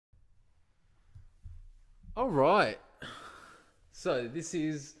All right. So this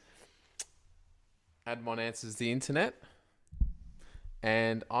is Admon Answers the Internet,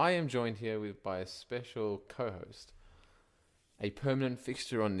 and I am joined here by a special co-host, a permanent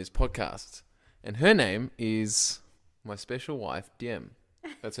fixture on this podcast, and her name is my special wife, Diem.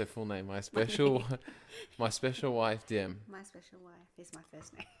 That's her full name. My special wife, Diem. My special wife is my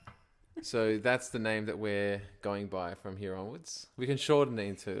first name. So that's the name that we're going by from here onwards. We can shorten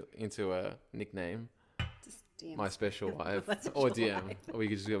it into a nickname. Just DM. My special wife, My special or DM, wife. or we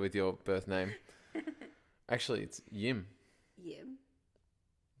could just go with your birth name. Actually, it's Yim. Yim.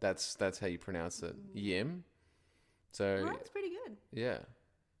 That's how you pronounce it. Yim. So Oh, that's pretty good. yeah,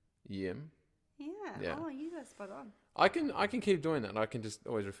 Yim. Yeah. Oh, you guys spot on. I can keep doing that. I can just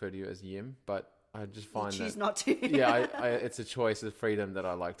always refer to you as Yim, but I just find You choose that not to. yeah, it's a choice of freedom that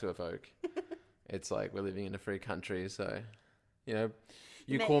I like to evoke. It's like we're living in a free country, so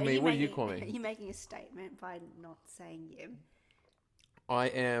you call me. What do you call me? You're making a statement by not saying Yim. I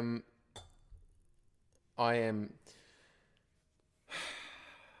am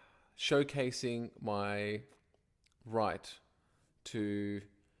showcasing my right to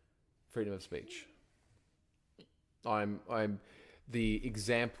freedom of speech. I'm the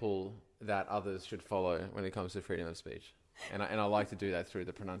example that others should follow when it comes to freedom of speech, and I like to do that through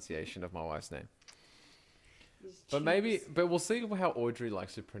the pronunciation of my wife's name. But we'll see how Audrey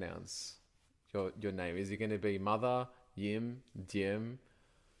likes to pronounce your name. Is it going to be Mother, Yim, Diem,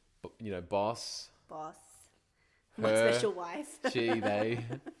 boss? Boss. Her, My special wife. she, they,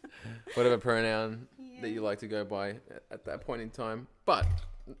 whatever pronoun that you like to go by at that point in time. But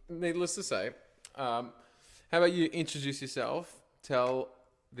needless to say, how about you introduce yourself? Tell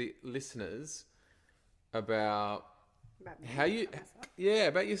the listeners about how you,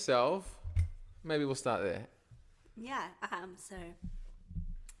 about yourself. Maybe we'll start there. Yeah. So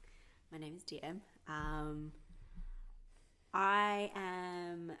my name is Diem. I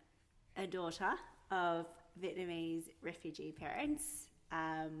am a daughter of Vietnamese refugee parents.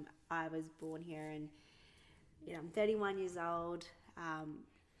 I was born here and I'm 31 years old.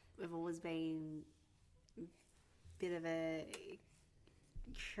 I've always been a bit of a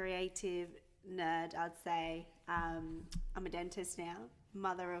creative nerd, I'd say. I'm a dentist now,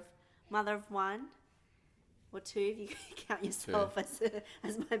 mother of one or two if you count yourself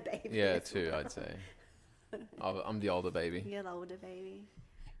as my baby. Yeah, two, I'd say. I'm the older baby. You're the older baby.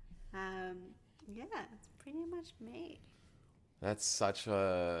 Yeah, it's pretty much me. That's such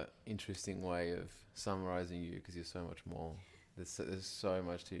a interesting way of summarizing you because you're so much more. There's so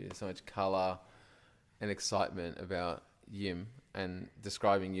much to you. There's so much color and excitement about Yim, and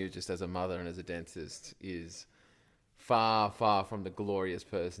describing you just as a mother and as a dentist is far, far from the glorious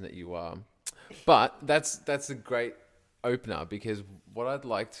person that you are. But that's a great opener, because what I'd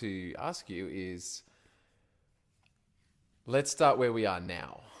like to ask you is, let's start where we are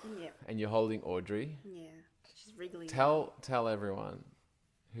now. Yeah. And you're holding Audrey. Yeah. She's wriggling. Tell everyone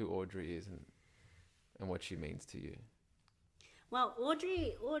who Audrey is and what she means to you. Well,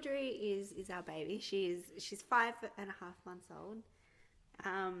 Audrey is our baby. She's 5.5 months old.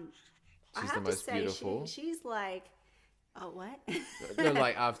 She's the most beautiful. She's like, oh, what? No,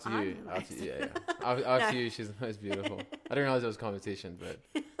 like after you. After After you, she's the most beautiful. I didn't realize it was competition, but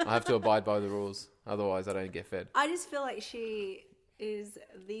I have to abide by the rules. Otherwise, I don't get fed. I just feel like she is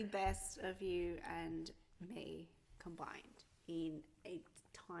the best of you and me combined in a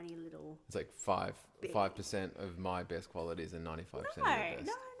tiny little... It's like 5% of my best qualities and 95% of your best.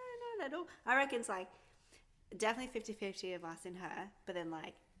 No, not at all. I reckon it's like definitely 50-50 of us in her, but then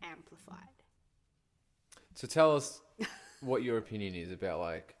like amplified. So tell us what your opinion is about,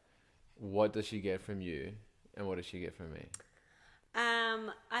 like, what does she get from you and what does she get from me?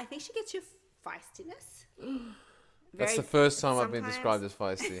 I think she gets your feistiness. That's the first time I've been described as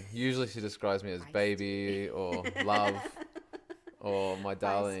feisty. Usually she describes me as baby or love or my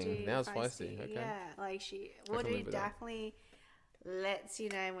darling. Now it's feisty. Okay. Yeah, like Audrey definitely lets you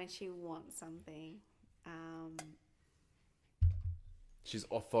know when she wants something. She's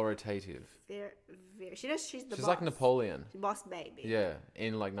authoritative. Very, she knows she's the boss. She's like Napoleon. Boss baby. Yeah,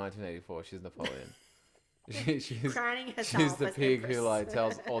 in like 1984, she's Napoleon. she's crowning herself. She's the as pig Empress. who like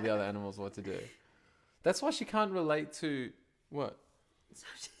tells all the other animals what to do. That's why she can't relate to what?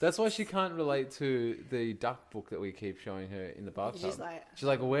 That's why she can't relate to the duck book that we keep showing her in the bathtub. She's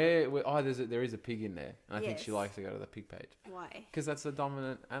like, where oh, there is a pig in there, and I think she likes to go to the pig page. Why? Because that's the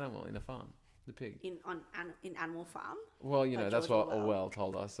dominant animal in a farm, the pig. In Animal Farm. Well, you know, that's what Orwell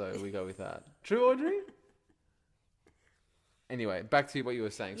told us, so we go with that. True, Audrey? Anyway, back to what you were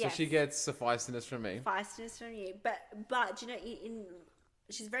saying. Yes. So she gets the feistiness from me. Feistiness from you, but you know,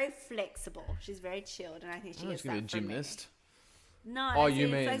 she's very flexible. She's very chilled, and I think she gets She's gonna be a that from me. gymnast. No. Oh, you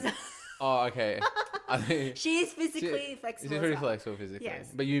mean? Oh, okay. I think she is physically flexible. She's as pretty well. flexible physically.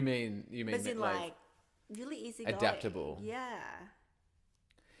 Yes. But you mean As in, like really easy going. adaptable. Yeah.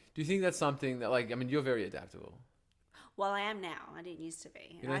 Do you think that's something that, like, I mean, you're very adaptable. Well, I am now. I didn't used to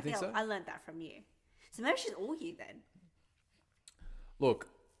be. You don't think so? I learned that from you. So maybe she's all you then. Look,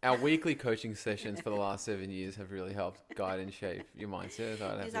 our weekly coaching sessions for the last 7 years have really helped guide and shape your mindset.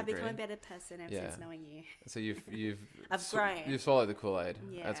 Because I've become a better person ever since knowing you. So you've I've grown. You've swallowed the Kool-Aid.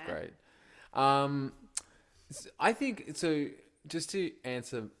 Yeah. That's great. I think so. Just to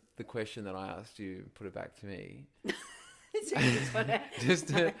answer the question that I asked you, put it back to me. So you Just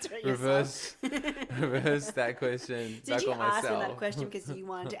to reverse that question. Did back you on ask me myself. that question because you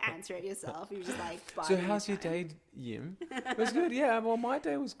wanted to answer it yourself? You were just like, So how's your day, Yim? It was good. Yeah. Well, my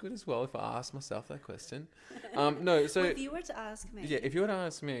day was good as well. If I asked myself that question. No. So well, if you were to ask me, yeah, if you were to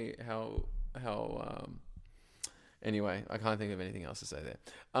ask me how anyway, I can't think of anything else to say there.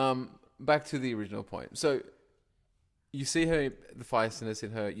 Back to the original point. So you see her, the feistiness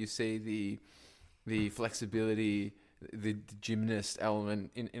in her. You see the flexibility, the gymnast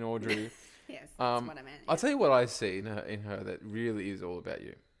element in Audrey. yes, that's what I meant. I'll tell you what I see in her that really is all about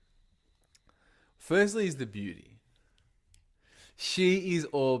you. Firstly is the beauty. She is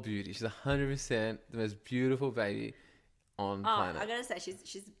all beauty. She's 100% the most beautiful baby on planet. I gotta say,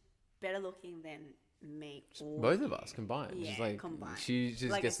 she's better looking than me. Both of us combined. Yeah, She's like, combined. she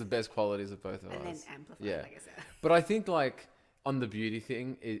just Like gets the best qualities of both of and us. then amplified, Yeah. like I said. But I think like on the beauty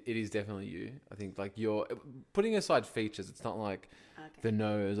thing, it is definitely you. I think like you're putting aside features. It's not like the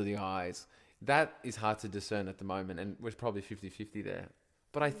nose or the eyes. That is hard to discern at the moment, and we're probably 50-50 there.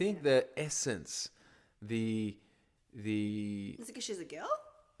 But I think the essence, the Is it because she's a girl?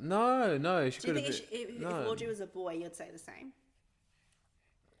 no, she Do you could have. think if Audrey was a boy, you'd say the same?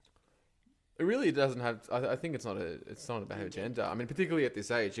 It really doesn't have. I think it's not about her gender. I mean, particularly at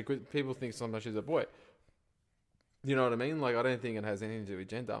this age, people think sometimes she's a boy. You know what I mean? Like, I don't think it has anything to do with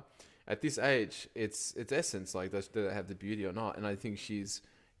gender. At this age, it's essence. Like, does it have the beauty or not? And I think she's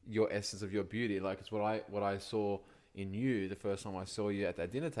your essence of your beauty. Like, it's what I saw in you the first time I saw you at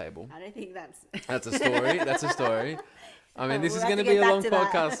that dinner table. I don't think that's a story. That's a story. I mean, this we'll is going to be a long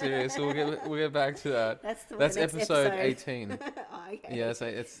podcast series, so we'll get back to that. That's episode 18. Oh, okay. Yeah, it's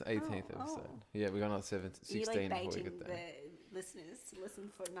 18th episode. Yeah, we got another 16 You like before we baiting get there. the listeners to listen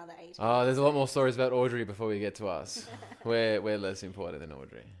for another 18. Oh, there's a lot more stories about Audrey before we get to us. We're less important than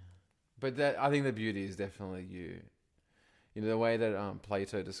Audrey. But I think the beauty is definitely you. You know, the way that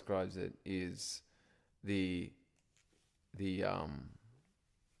Plato describes it is the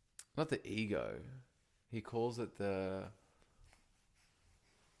not the ego. He calls it the...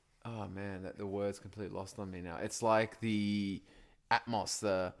 Oh man, that the word's completely lost on me now. It's like the atmos,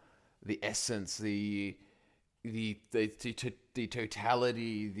 the essence, the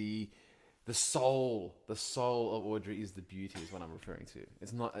totality, the soul of Audrey is the beauty, is what I'm referring to.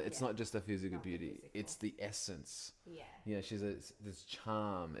 It's not just a physical beauty. Physical. It's the essence. Yeah. Yeah, she's this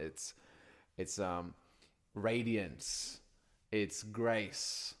charm. It's radiance. It's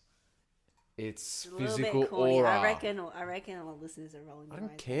grace. It's physical aura. I reckon all listeners are rolling. I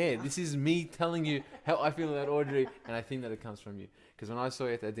don't care. This is me telling you how I feel about Audrey, and I think that it comes from you. Because when I saw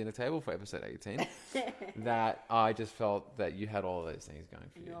you at that dinner table for episode 18, that I just felt that you had all those things going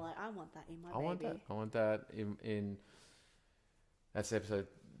for you. And you're like, I want that in my baby. I want that in that's episode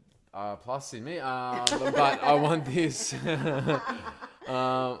plus in me. But I want this. I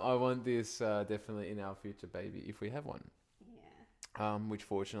want this definitely in our future baby if we have one. Which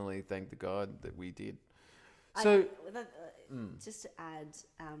fortunately, thank the God that we did. So, just to add,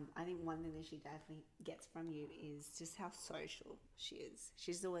 I think one thing that she definitely gets from you is just how social she is.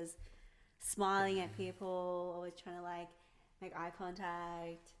 She's always smiling at people, always trying to like make eye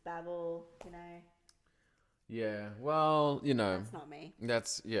contact, babble, you know. Yeah, well, you know, that's not me.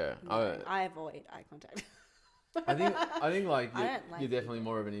 That's No, I avoid eye contact. I think like you're definitely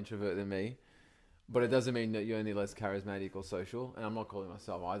more of an introvert than me. But it doesn't mean that you're any less charismatic or social, and I'm not calling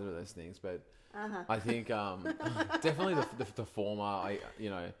myself either of those things. But I think definitely the former,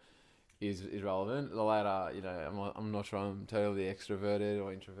 is relevant. The latter, I'm not sure I'm totally extroverted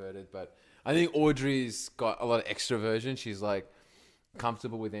or introverted, but I think Audrey's got a lot of extroversion. She's like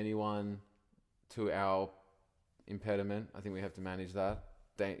comfortable with anyone to our impediment. I think we have to manage that.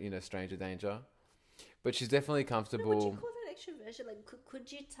 Stranger danger. But she's definitely comfortable. Would you call that extroversion? Like,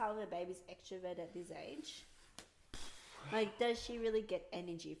 could you tell the baby's extrovert at this age? Like, does she really get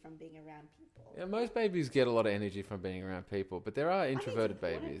energy from being around people? Yeah, most babies get a lot of energy from being around people, but there are introverted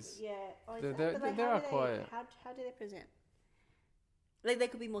babies. Yeah, there are quiet. How do they present? like they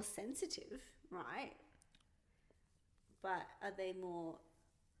could be more sensitive, right? But are they more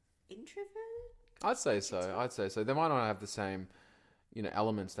introverted? I'd say so. They might not have the same,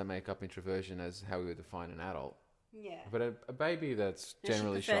 elements that make up introversion as how we would define an adult. Yeah. But a baby that's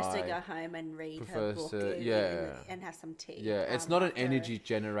generally she prefers shy to go home and read her book and have some tea. Yeah, it's not an energy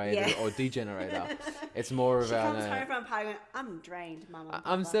generator or degenerator. It's more she about comes home from party going, I'm drained, Mama.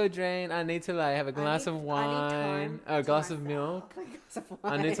 I'm so drained. I need to have a glass of wine, a glass of milk.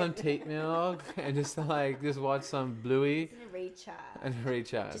 I need some teat milk, and just watch some Bluey and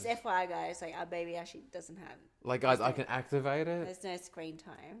recharge. Just FYI, guys, our baby actually doesn't have. Guys, I can activate it. There's no screen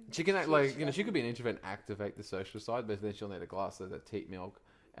time. She can she could be an introvert and activate the social side, but then she'll need a glass of the teat milk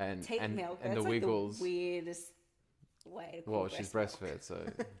and the wiggles. The weirdest way to call she's breastfed, so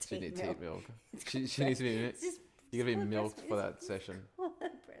she needs teat milk. She needs to be. You gotta be milked for that session.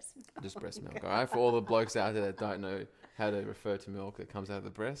 Breast milk. Just breast milk, alright? For all the blokes out there that don't know how to refer to milk that comes out of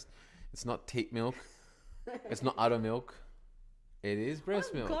the breast, it's not teat milk. It's not udder milk. It is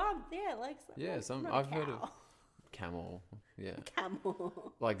breast milk. God, I've heard of camel. Yeah.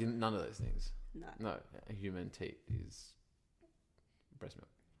 Camel. None of those things. No. A human teat is breast milk.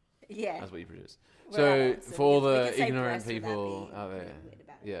 Yeah. That's what you produce. So for all the ignorant people out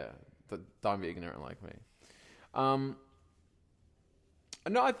there, don't be ignorant like me.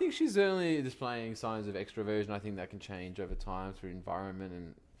 No, I think she's certainly displaying signs of extroversion. I think that can change over time through environment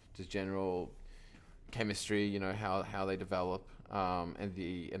and just general chemistry. How they develop, and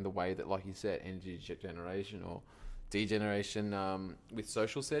the way that, like you said, energy generation or degeneration with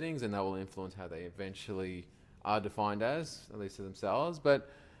social settings, and that will influence how they eventually are defined as, at least to themselves. But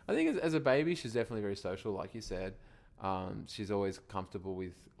I think as a baby, she's definitely very social, like you said. She's always comfortable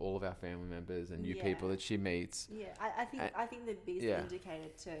with all of our family members and new people that she meets. Yeah, I think the biggest indicator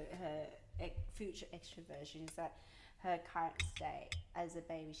to her future extroversion is that her current state as a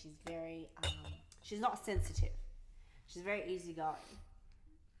baby, she's very, she's not sensitive. She's very easygoing.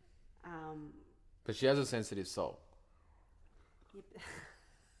 But she has a sensitive soul.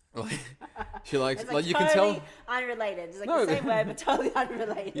 Yep. She likes, it's you totally can tell. Unrelated. It's the same word, but totally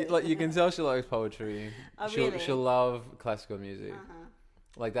unrelated. You can tell she likes poetry. Oh, really? She'll love classical music.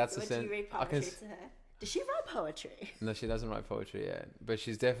 That's the sense. Do you read poetry to her? Does she write poetry? No, she doesn't write poetry yet. But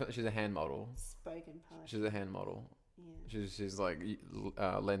she's a hand model. Spoken poetry. She's a hand model. Yeah. She's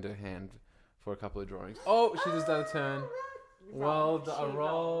lend her hand for a couple of drawings. Oh, she just done a turn. Well done, a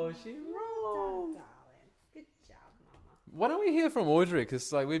roll. She rolled. Good job, Mama. Why don't we hear from Audrey?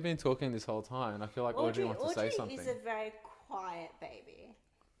 Because we've been talking this whole time, and I feel like Audrey wants to say something. Audrey is a very quiet baby.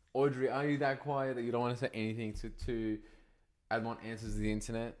 Audrey, are you that quiet that you don't want to say anything to add more answers to the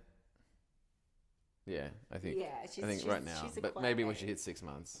internet? Yeah, I think. Yeah, I think right now, but maybe when she hits 6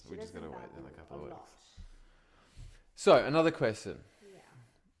 months, we just gotta wait in a couple of weeks. So another question. Yeah.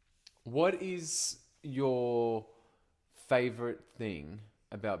 What is your favorite thing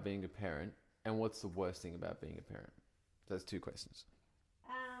about being a parent, and what's the worst thing about being a parent? That's 2 questions.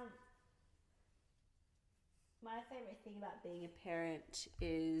 My favorite thing about being a parent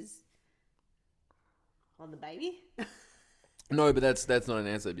is the baby. No, but that's not an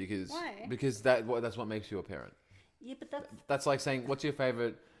answer because Why? Because that's what makes you a parent. Yeah, but that's like saying, what's your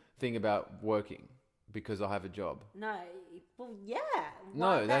favorite thing about working? Because I have a job. No, well, yeah.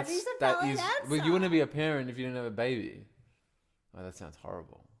 No, that is a valid answer. Well, you wouldn't be a parent if you didn't have a baby. Oh, that sounds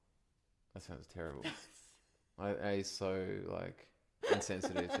horrible. That sounds terrible. I so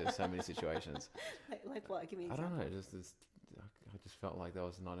insensitive to so many situations. Like what? Give me an example. I don't know. I just felt like that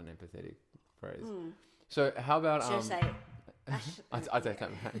was not an empathetic phrase. So how about Should I say? I take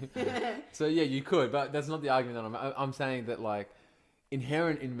that back. So yeah, you could, but that's not the argument that I'm saying that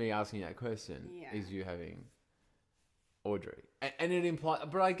inherent in me asking that question is you having Audrey, and it implies.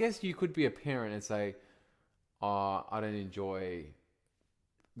 But I guess you could be a parent and say, "Oh, I don't enjoy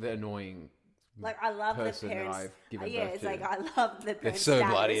the annoying." I love the parents. That I've given birth it's to. I love the parents. It's so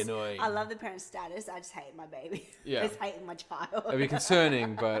status. bloody annoying. I love the parent status. I just hate my baby. Yeah, I just hate my child. It'd be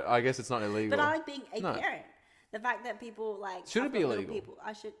concerning, but I guess it's not illegal. But I like being a parent. The fact that people should it be illegal?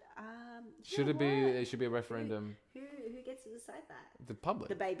 I should. Should it be? It should be a referendum. Who gets to decide that? The public.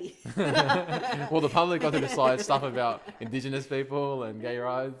 The baby. Well, the public got to decide stuff about Indigenous people and gay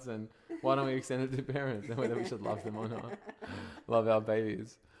rights, and why don't we extend it to parents and whether we should love them or not? Love our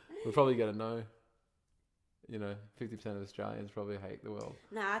babies. We'll probably get a no. 50% of Australians probably hate the world.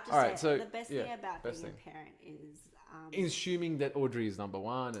 No, I have to say, the best thing about being a parent is... assuming that Audrey is number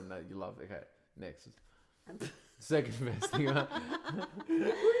one and that you love... Okay, next. Second best thing about...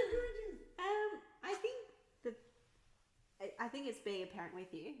 I think it's being a parent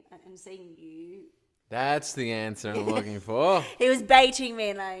with you and seeing you That's the answer I'm looking for. He was baiting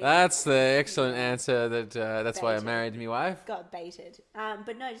me, like That's the excellent answer. That's why I Baited. married my wife. got baited.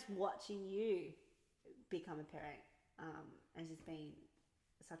 But no, just watching you become a parent has just been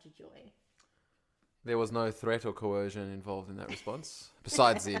such a joy. There was no threat or coercion involved in that response,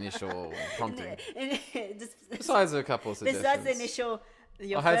 besides the initial prompting. Besides a couple of suggestions. Besides the initial,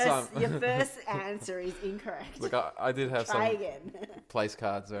 your first answer is incorrect. Look, I did have Try some again. place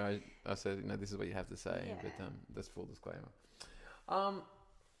cards where I said, this is what you have to say, Yeah. but that's full disclaimer.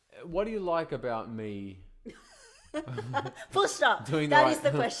 What do you like about me? Full stop. Doing That the is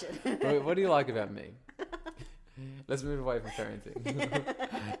the question. What do you like about me? Let's move away from parenting.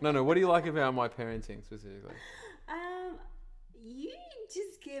 No, what do you like about my parenting specifically? You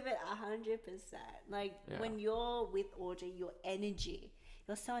just give it 100%. Like when you're with Audrey, your energy,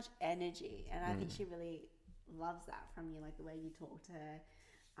 you're so much energy, and I think she really loves that from you. Like the way you talk to her,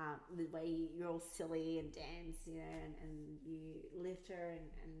 the way you're all silly and dance, and you lift her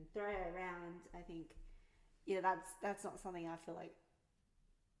and throw her around. I think, that's not something I feel like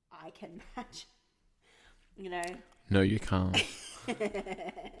I can match. No, you can't.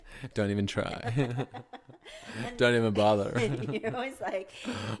 Don't even try. Don't even bother. You're always like,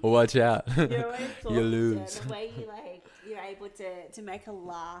 watch out. You're always talking You lose. to her, the way you're able to make her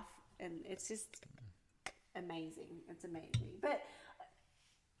laugh, and it's just amazing. It's amazing. But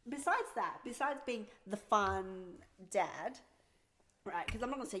besides being the fun dad, right? Because I'm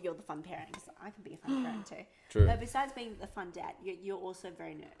not gonna say you're the fun parent, because I can be a fun parent too. True. But besides being the fun dad, you're also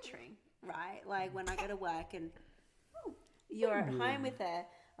very nurturing, right? Like when I go to work and you're at home with her,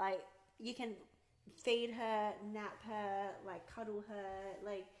 like you can feed her, nap her, like cuddle her,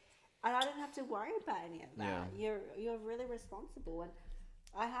 like, and I don't have to worry about any of that. Yeah. You're really responsible, and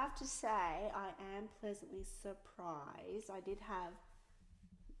I have to say I am pleasantly surprised. I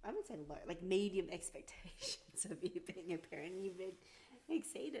wouldn't say low, like medium expectations of you being a parent. You've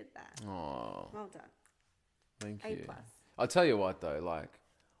exceeded that. Oh, Well done. thank A you. plus. I'll tell you what though, like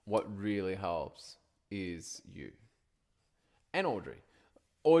what really helps is you and Audrey.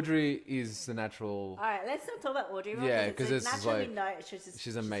 Audrey is the natural. All right, let's not talk about Audrey. Yeah, because it's naturally like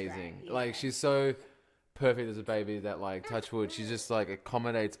she's amazing. great, Like she's so perfect as a baby that like touch wood, she just like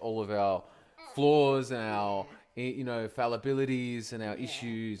accommodates all of our flaws and our fallibilities and our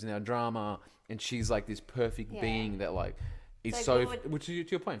issues and our drama, and she's like this perfect being that like is which is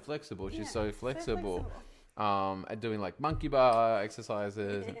to your point, flexible. She's so flexible. At doing like monkey bar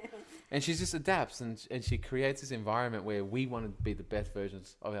exercises. And she just adapts and she creates this environment where we want to be the best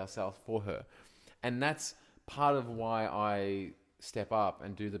versions of ourselves for her. And that's part of why I step up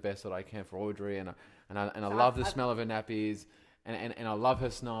and do the best that I can for Audrey. And I love the smell of her nappies, and I love her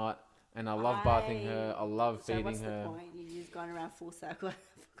snot, and I love bathing her. I love feeding what's her. The point? You've just gone around full circle.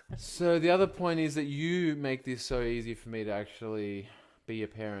 So the other point is that you make this so easy for me to actually be a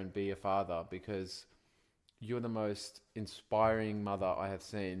parent, be a father, because you're the most inspiring mother I have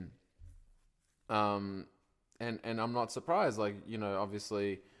seen. And I'm not surprised. Like,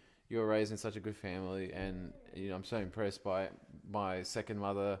 obviously you were raised in such a good family, and I'm so impressed by my second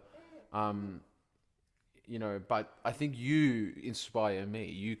mother. But I think you inspire me.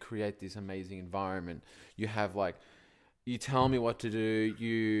 You create this amazing environment. You have you tell me what to do.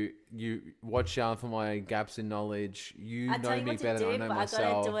 You watch out for my gaps in knowledge. You know me better than I know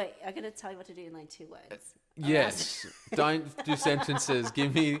myself. I gotta tell you what to do in 2 words. Yes. Don't do sentences.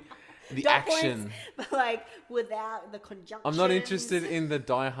 Give me the action. Points, but without the conjunctions. I'm not interested in the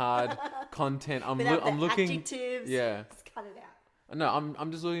die-hard content. I'm looking. Adjectives. Yeah. Just cut it out. No,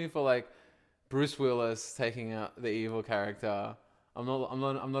 I'm just looking for Bruce Willis taking out the evil character. I'm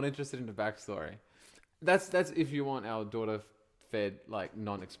not interested in the backstory. That's if you want our daughter fed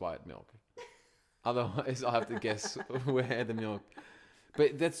non-expired milk. Otherwise, I'll have to guess where the milk.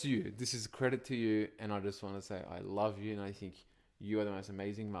 But that's you. This is credit to you, and I just want to say I love you, and I think you are the most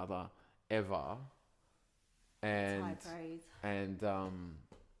amazing mother ever. And high praise. And I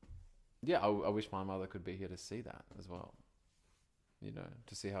wish my mother could be here to see that as well.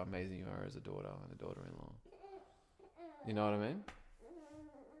 To see how amazing you are as a daughter and a daughter-in-law. You know what I mean?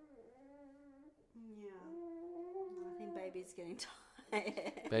 Yeah. I think baby's getting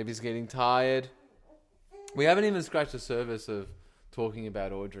tired. Baby's getting tired. We haven't even scratched the surface of talking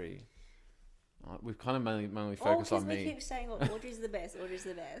about Audrey. We've kind of mainly focused on me. We keep saying, Audrey's the best. Audrey's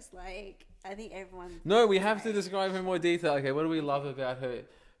the best. I think everyone... No, we have to describe her in more detail. Okay, what do we love about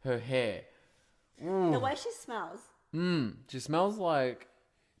her hair? Ooh. The way she smells. She smells like...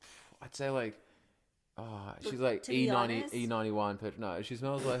 I'd say she's like E91 petrol. No, she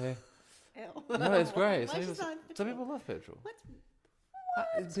smells like her... Ew. No, it's great. Some people love petrol.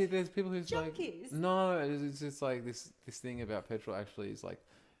 See, there's people who's Junkies. like, no, it's just like this thing about petrol actually is like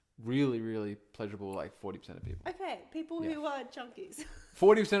really, really pleasurable. Like 40% of people. Okay, people who are junkies.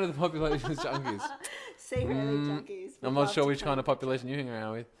 40% of the population is junkies. Secretly junkies. I'm not sure which kind of population you hang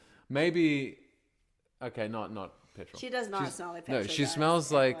around with. Maybe, okay, not petrol. She does not smell like petrol. No, she guys,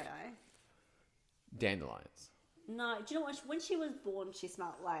 smells like FYI. dandelions. No, do you know what? When she was born, she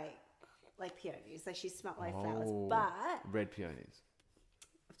smelled like peonies. Like she smelled like flowers. Oh, But red peonies.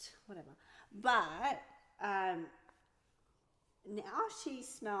 whatever. But now she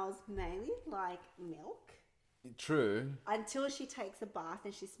smells mainly like milk. True. Until she takes a bath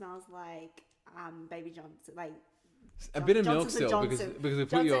and she smells like Baby Johnson, like A bit of milk Johnson still Johnson. because we put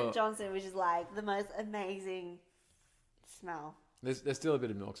Johnson your Johnson, which is like the most amazing smell. there's still a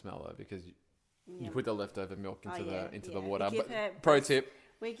bit of milk smell though because you put the leftover milk into the water. We give But her pro tip: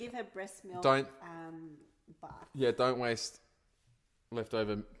 we give her breast milk. Don't- bath. don't waste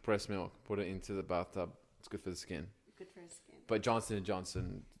leftover breast milk. Put it into the bathtub. It's good for the skin. Good for her skin. But Johnson &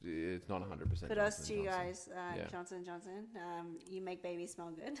 Johnson, it's not 100%. Kudos to you Johnson. guys, Johnson & Johnson. You make babies smell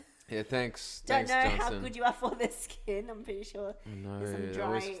good. Yeah, thanks. Don't Thanks, know Johnson. how good you are for the skin. I'm pretty sure. No, There's some they dry.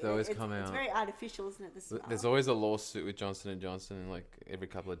 always come It's out. very artificial, isn't it? The smell. There's always a lawsuit with Johnson & Johnson in like every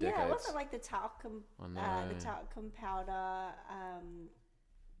couple of decades. Yeah, wasn't like the talcum, I know. the talcum powder.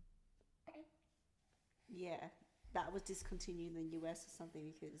 Yeah, that was discontinued in the US or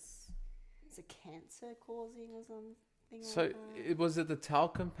something because it's a cancer causing or something. So like was it the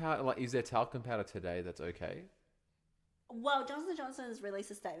talcum powder? Like, is there talcum powder today that's okay? well, Johnson & Johnson has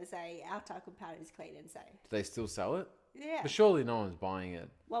released a statement saying our talcum powder is clean and safe. Do they still sell it? Yeah. But surely no one's buying it.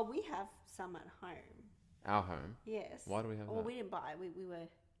 Well, we have some at home. Our home. Yes. Why do we have Well, that? we didn't buy it. We were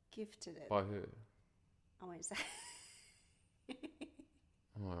gifted it. By who? I won't say.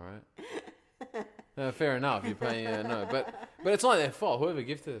 All right. Fair enough. You're paying. No, but it's not their fault. Whoever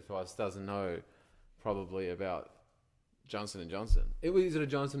gifted it to us doesn't know probably about Johnson & Johnson. Is it a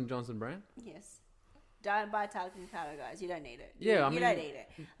Johnson & Johnson brand? Yes. Don't buy talcum powder, guys. You don't need it. Yeah, you don't need it.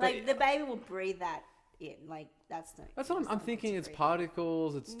 Like the baby will breathe that in. Like that's not. That's what I'm thinking. It's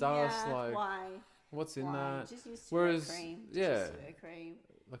particles. It's dust. Yeah, like why? what's in Why? that? Just use Whereas, cream. Just yeah, use cream.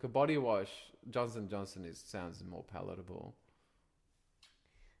 like a body wash, Johnson & Johnson sounds more palatable.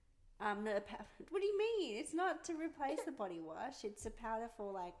 No, what do you mean? It's not to replace the body wash. It's a powder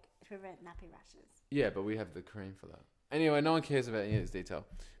for like to prevent nappy rashes. Yeah, but we have the cream for that. Anyway, no one cares about any of this detail.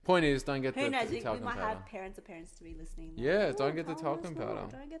 Point is, don't get Who knows? the We talcum might powder. have parents to be listening. Yeah, don't get the talcum Paula's powder.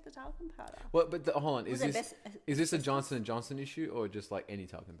 World, don't get the talcum powder. Well, but hold on, Was is it this a Johnson & Johnson issue or just like any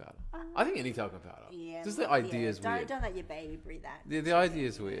talcum powder? I think any talcum powder. Yeah. Just the idea is don't, weird. Don't let your baby breathe that. The idea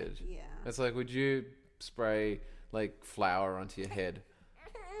is weird. Yeah. It's like, would you spray like flour onto your head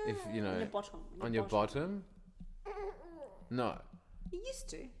if you know On your bottom. No. You used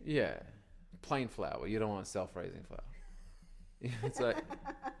to. Yeah, plain flour. You don't want self-raising flour. It's like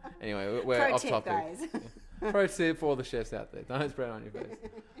anyway, we're Pro off tip, topic. guys. Pro tip for all the chefs out there: don't spray it on your face.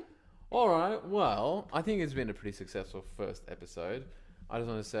 All right. Well, I think it's been a pretty successful first episode. I just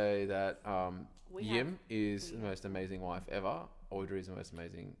want to say that Yim is the most amazing wife ever. Audrey is the most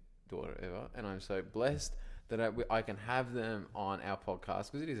amazing daughter ever, and I'm so blessed that I can have them on our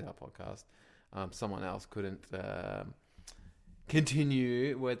podcast because it is our podcast. Someone else couldn't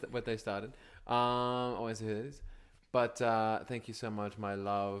continue what they started. Always it is. But thank you so much, my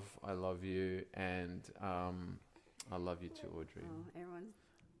love. I love you, and I love you too, Audrey. Oh, everyone's.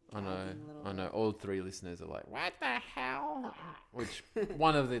 I know. All three listeners are like, "What the hell?" Which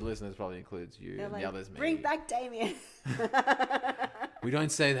one of the listeners probably includes you, They're and like, the others me. Bring back Damien. We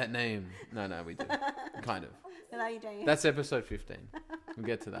don't say that name. No, we do. Kind of. I love you, Damien. That's episode 15. We'll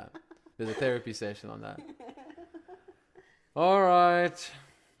get to that. There's a therapy session on that. All right.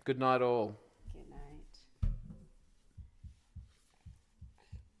 Good night, all.